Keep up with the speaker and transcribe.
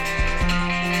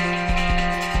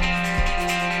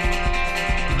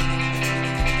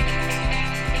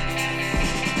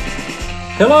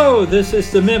Hello, this is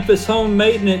the Memphis Home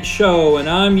Maintenance Show, and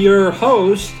I'm your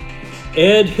host,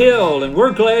 Ed Hill, and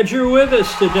we're glad you're with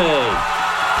us today.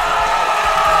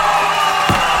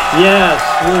 Yes,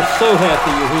 we're so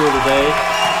happy you're here today.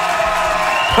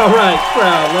 All right,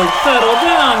 crowd, let's settle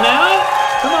down now.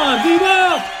 Come on, be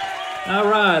well. All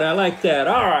right, I like that.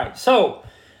 All right, so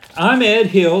I'm Ed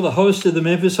Hill, the host of the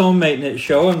Memphis Home Maintenance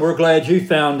Show, and we're glad you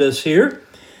found us here.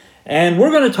 And we're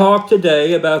going to talk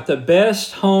today about the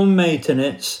best home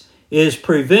maintenance is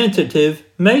preventative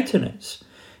maintenance.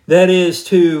 That is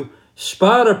to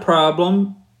spot a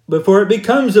problem before it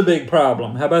becomes a big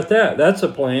problem. How about that? That's a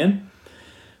plan.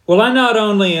 Well, I not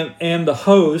only am the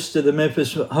host of the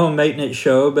Memphis Home Maintenance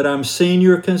Show, but I'm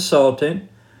senior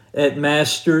consultant at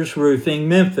Masters Roofing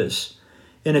Memphis.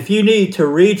 And if you need to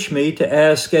reach me to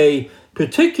ask a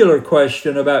particular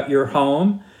question about your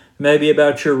home, maybe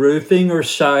about your roofing or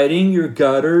siding, your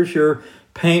gutters, your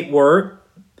paint work.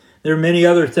 There are many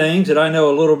other things that I know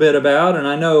a little bit about, and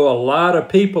I know a lot of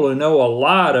people who know a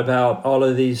lot about all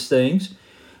of these things.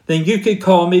 Then you could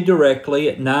call me directly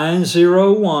at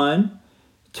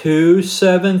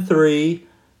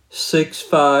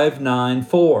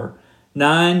 901-273-6594.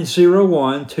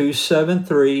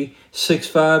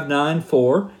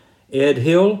 901-273-6594. Ed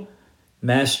Hill,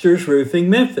 Masters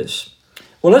Roofing Memphis.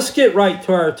 Well, let's get right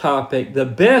to our topic. The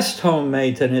best home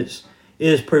maintenance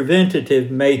is preventative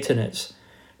maintenance.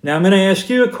 Now, I'm going to ask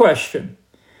you a question.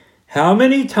 How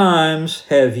many times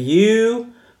have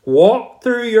you walked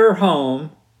through your home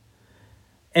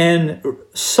and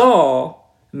saw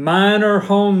minor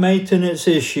home maintenance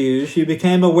issues? You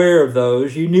became aware of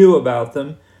those, you knew about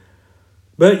them,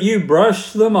 but you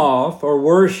brushed them off, or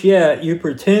worse yet, you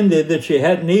pretended that you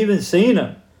hadn't even seen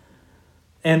them.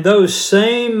 And those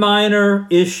same minor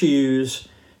issues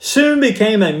soon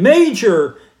became a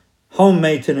major home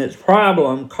maintenance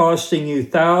problem, costing you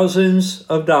thousands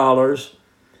of dollars.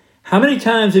 How many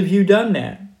times have you done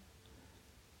that?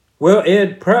 Well,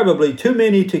 Ed, probably too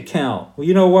many to count. Well,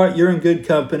 you know what? You're in good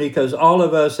company because all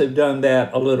of us have done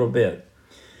that a little bit.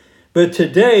 But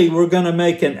today we're going to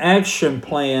make an action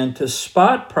plan to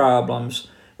spot problems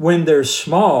when they're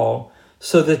small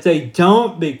so that they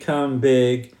don't become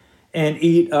big and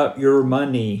eat up your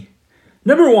money.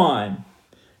 Number one,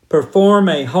 perform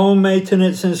a home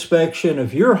maintenance inspection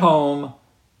of your home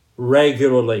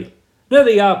regularly. Now,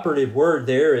 the operative word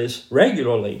there is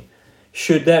regularly.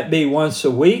 Should that be once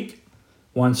a week,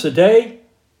 once a day,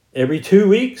 every 2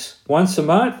 weeks, once a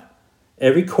month,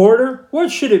 every quarter? What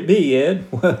should it be, Ed?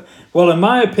 Well, in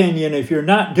my opinion, if you're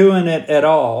not doing it at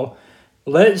all,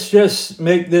 let's just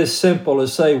make this simple and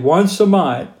say once a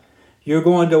month, you're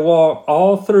going to walk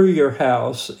all through your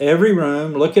house, every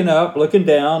room, looking up, looking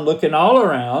down, looking all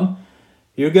around.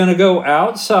 You're going to go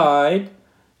outside.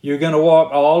 You're going to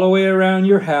walk all the way around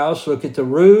your house, look at the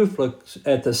roof, look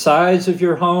at the sides of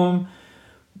your home,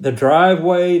 the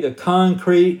driveway, the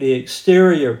concrete, the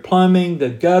exterior plumbing, the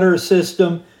gutter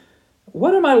system.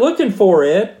 What am I looking for,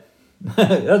 Ed?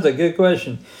 That's a good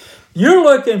question. You're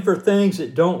looking for things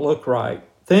that don't look right,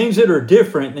 things that are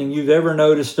different than you've ever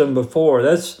noticed them before.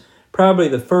 That's probably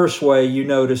the first way you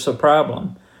notice a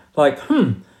problem. Like,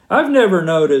 I've never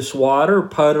noticed water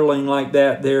puddling like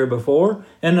that there before,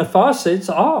 and the faucet's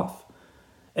off,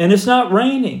 and it's not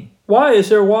raining. Why is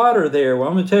there water there? Well,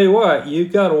 I'm going to tell you what,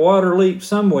 you've got a water leak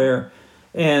somewhere,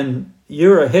 and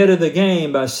you're ahead of the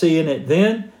game by seeing it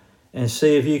then, and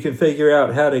see if you can figure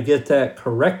out how to get that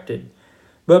corrected.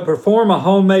 But perform a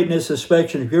home maintenance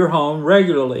inspection of your home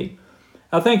regularly.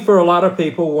 I think for a lot of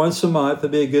people, once a month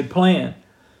would be a good plan.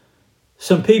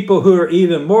 Some people who are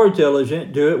even more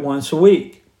diligent do it once a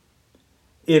week.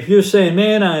 If you're saying,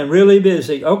 man, I am really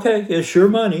busy, okay, it's your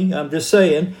money, I'm just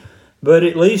saying, but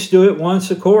at least do it once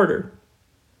a quarter.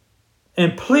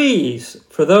 And please,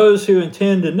 for those who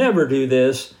intend to never do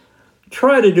this,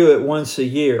 try to do it once a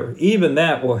year. Even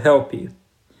that will help you.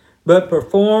 But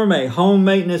perform a home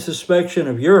maintenance inspection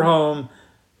of your home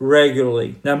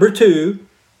regularly. Number two,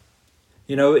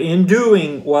 in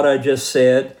doing what I just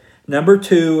said, number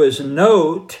two is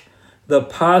note the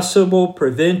possible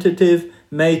preventative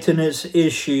maintenance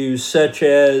issues such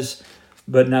as,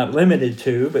 but not limited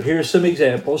to, but here's some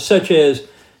examples, such as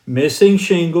missing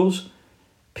shingles,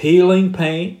 peeling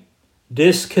paint,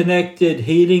 disconnected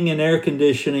heating and air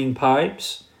conditioning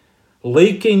pipes,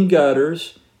 leaking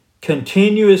gutters,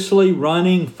 continuously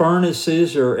running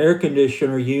furnaces or air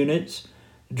conditioner units,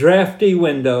 drafty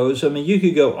windows. I mean, you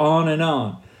could go on and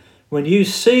on. When you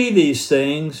see these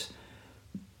things,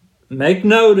 make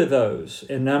note of those.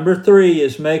 And number three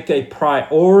is make a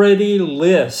priority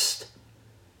list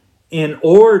in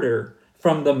order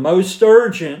from the most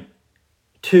urgent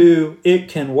to it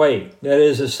can wait. That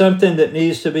is something that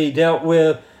needs to be dealt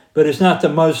with, but it's not the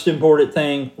most important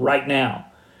thing right now.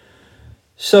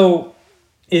 So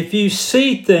if you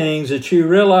see things that you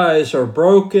realize are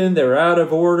broken, they're out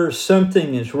of order,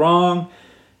 something is wrong,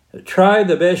 try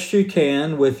the best you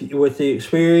can with the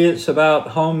experience about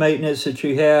home maintenance that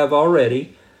you have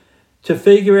already to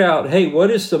figure out, hey, what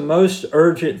is the most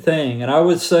urgent thing? And I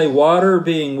would say water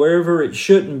being wherever it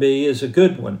shouldn't be is a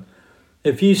good one.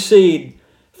 If you see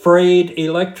frayed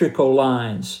electrical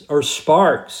lines or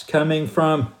sparks coming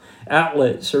from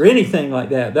outlets or anything like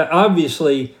that,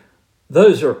 obviously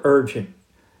those are urgent.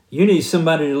 You need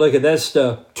somebody to look at that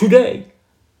stuff today.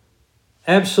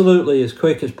 Absolutely, as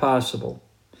quick as possible.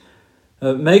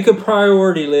 Make a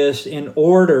priority list in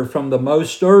order from the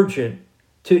most urgent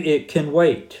to it can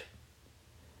wait.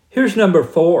 Here's number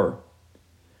 4.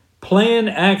 Plan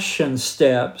action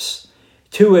steps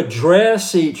to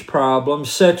address each problem,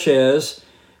 such as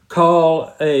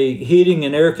call a heating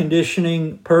and air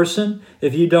conditioning person.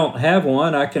 If you don't have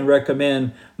one, I can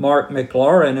recommend Mark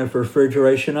McLaurin of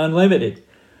Refrigeration Unlimited.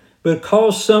 But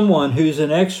call someone who's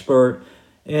an expert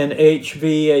in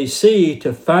HVAC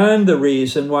to find the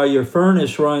reason why your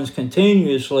furnace runs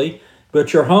continuously,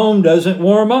 but your home doesn't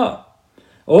warm up.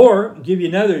 Or, give you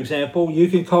another example, you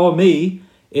can call me,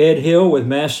 Ed Hill with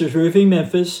Masters Roofing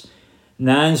Memphis,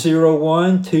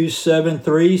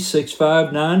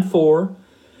 901-273-6594,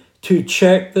 to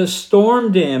check the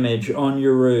storm damage on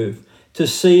your roof to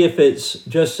see if it's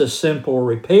just a simple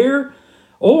repair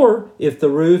or if the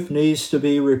roof needs to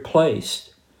be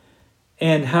replaced.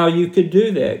 And how you could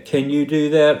do that. Can you do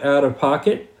that out of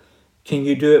pocket? Can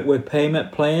you do it with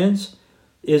payment plans?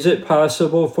 Is it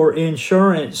possible for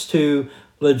insurance to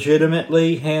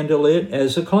legitimately handle it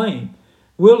as a claim?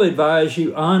 We'll advise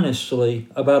you honestly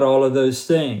about all of those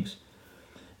things.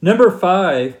 Number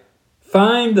 5,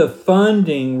 find the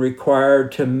funding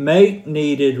required to make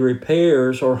needed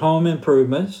repairs or home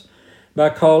improvements by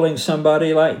calling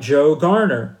somebody like Joe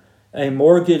Garner, a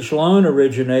mortgage loan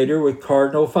originator with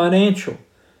Cardinal Financial.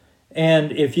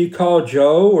 And if you call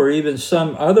Joe or even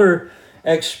some other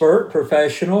expert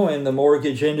professional in the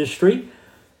mortgage industry,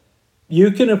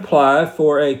 you can apply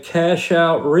for a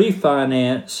cash-out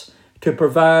refinance to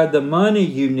provide the money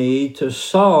you need to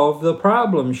solve the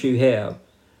problems you have.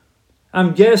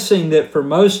 I'm guessing that for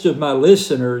most of my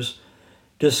listeners,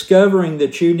 discovering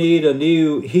that you need a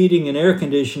new heating and air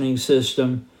conditioning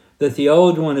system, that the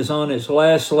old one is on its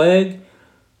last leg,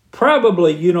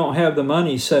 probably you don't have the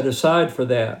money set aside for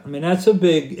that. I mean, that's a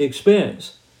big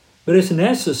expense, but it's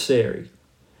necessary.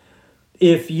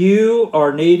 If you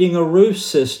are needing a roof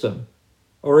system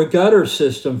or a gutter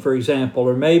system, for example,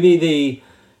 or maybe the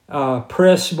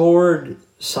press board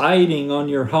siding on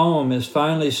your home has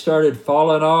finally started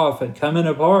falling off and coming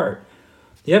apart,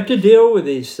 you have to deal with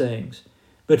these things.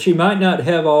 But you might not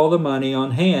have all the money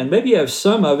on hand. Maybe you have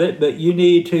some of it, but you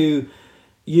need to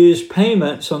use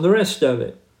payments on the rest of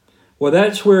it. Well,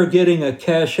 that's where getting a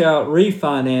cash-out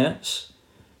refinance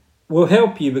will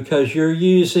help you because you're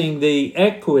using the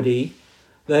equity,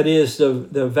 that is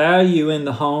the value in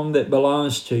the home that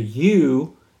belongs to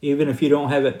you, even if you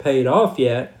don't have it paid off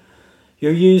yet.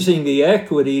 You're using the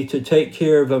equity to take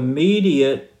care of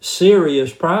immediate,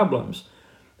 serious problems.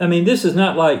 I mean, this is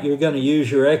not like you're going to use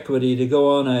your equity to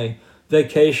go on a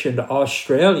vacation to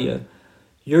Australia.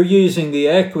 You're using the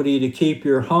equity to keep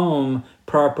your home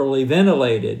properly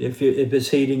ventilated, if it's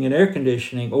heating and air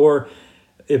conditioning, or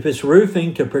if it's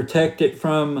roofing, to protect it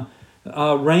from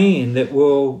rain that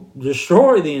will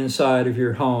destroy the inside of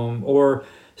your home, or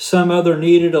some other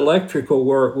needed electrical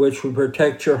work which would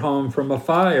protect your home from a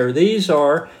fire. These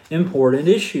are important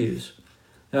issues.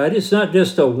 Now, it's not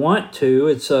just a want to,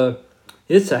 it's a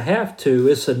have to,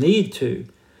 it's a need to.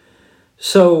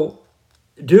 So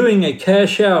doing a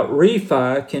cash out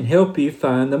refi can help you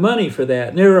find the money for that.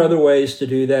 And there are other ways to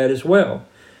do that as well.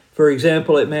 For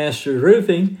example, at Masters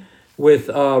Roofing, with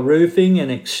roofing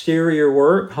and exterior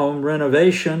work, home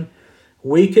renovation,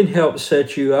 we can help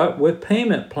set you up with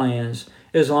payment plans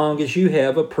as long as you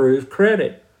have approved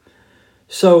credit.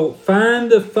 So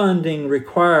find the funding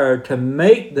required to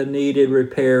make the needed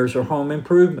repairs or home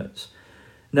improvements.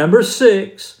 Number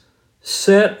 6,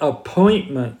 set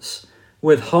appointments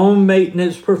with home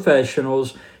maintenance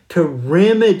professionals to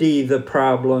remedy the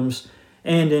problems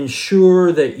and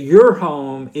ensure that your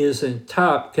home is in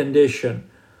top condition.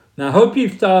 Now, I hope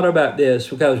you've thought about this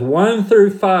because 1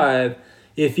 through 5,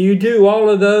 if you do all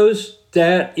of those,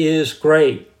 that is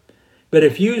great. But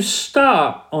if you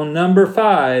stop on number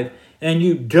 5 and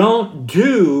you don't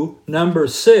do number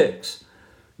 6,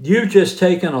 you've just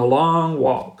taken a long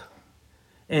walk.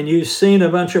 and you've seen a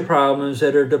bunch of problems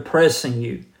that are depressing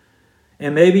you.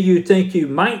 And maybe you think you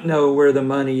might know where the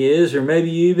money is, or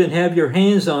maybe you even have your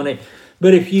hands on it.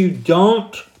 But if you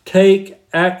don't take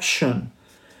action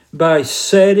by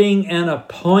setting an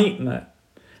appointment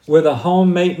with a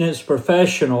home maintenance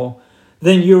professional,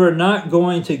 then you are not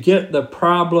going to get the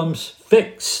problems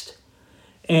fixed.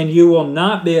 And you will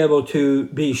not be able to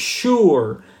be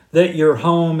sure that your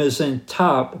home is in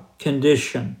top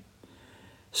condition.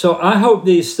 So I hope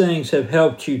these things have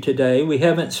helped you today. We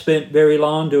haven't spent very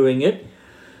long doing it,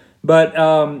 but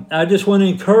I just want to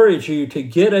encourage you to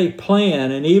get a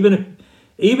plan. And even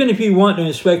if you want to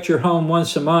inspect your home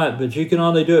once a month, but you can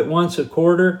only do it once a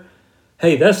quarter,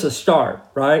 hey, that's a start,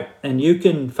 right? And you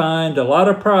can find a lot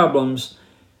of problems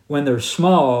when they're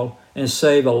small and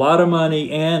save a lot of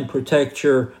money and protect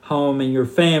your home and your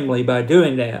family by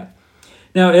doing that.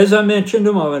 Now, as I mentioned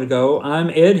a moment ago, I'm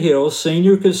Ed Hill,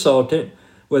 Senior Consultant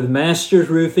with Masters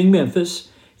Roofing Memphis.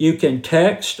 You can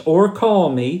text or call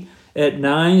me at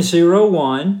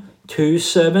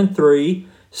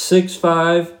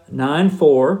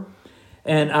 901-273-6594.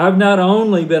 And I've not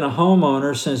only been a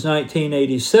homeowner since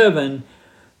 1987,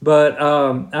 but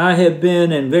I have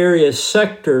been in various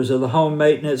sectors of the home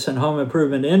maintenance and home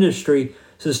improvement industry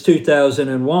since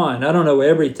 2001. I don't know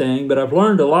everything, but I've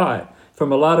learned a lot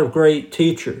from a lot of great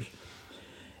teachers.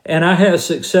 And I have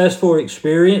successful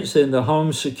experience in the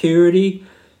home security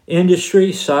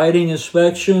industry, siding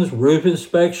inspections, roof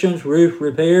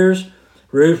repairs,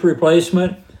 roof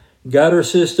replacement, gutter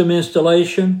system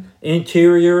installation,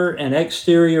 interior and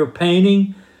exterior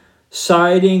painting,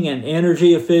 siding and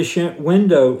energy efficient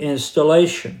window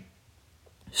installation.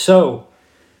 So,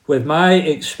 with my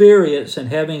experience and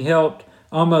having helped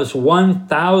almost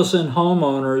 1,000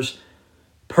 homeowners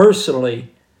personally,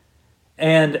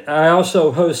 and I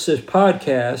also host this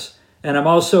podcast, and I'm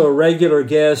also a regular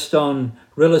guest on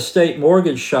Real Estate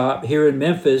Mortgage Shop here in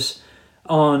Memphis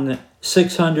on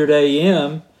 600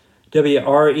 AM,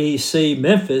 WREC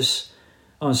Memphis,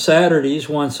 on Saturdays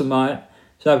once a month.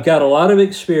 So I've got a lot of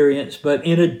experience, but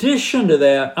in addition to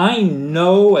that, I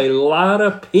know a lot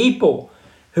of people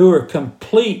who are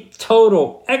complete,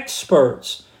 total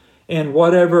experts in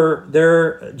whatever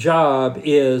their job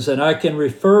is, and I can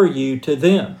refer you to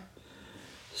them.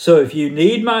 So if you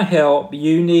need my help,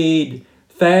 you need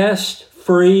fast,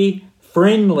 free,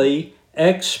 friendly,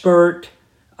 expert,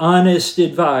 honest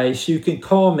advice, you can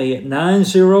call me at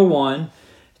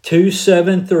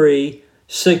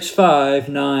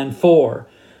 901-273-6594.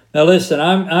 Now listen,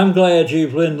 I'm glad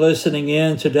you've been listening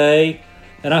in today,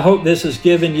 and I hope this has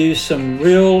given you some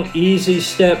real easy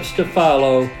steps to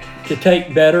follow to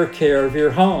take better care of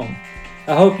your home.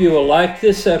 I hope you will like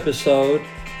this episode,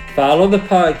 follow the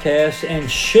podcast, and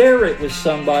share it with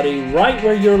somebody right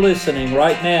where you're listening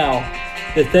right now,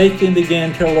 that they can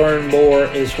begin to learn more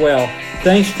as well.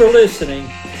 Thanks for listening,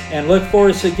 and look for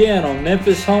us again on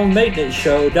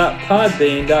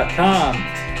MemphisHomeMaintenanceShow.podbean.com.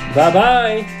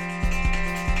 Bye-bye.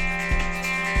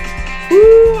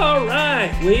 Woo, all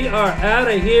right, we are out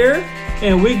of here,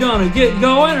 and we're going to get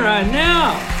going right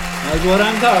now. That's what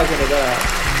I'm talking about.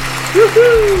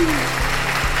 Woohoo!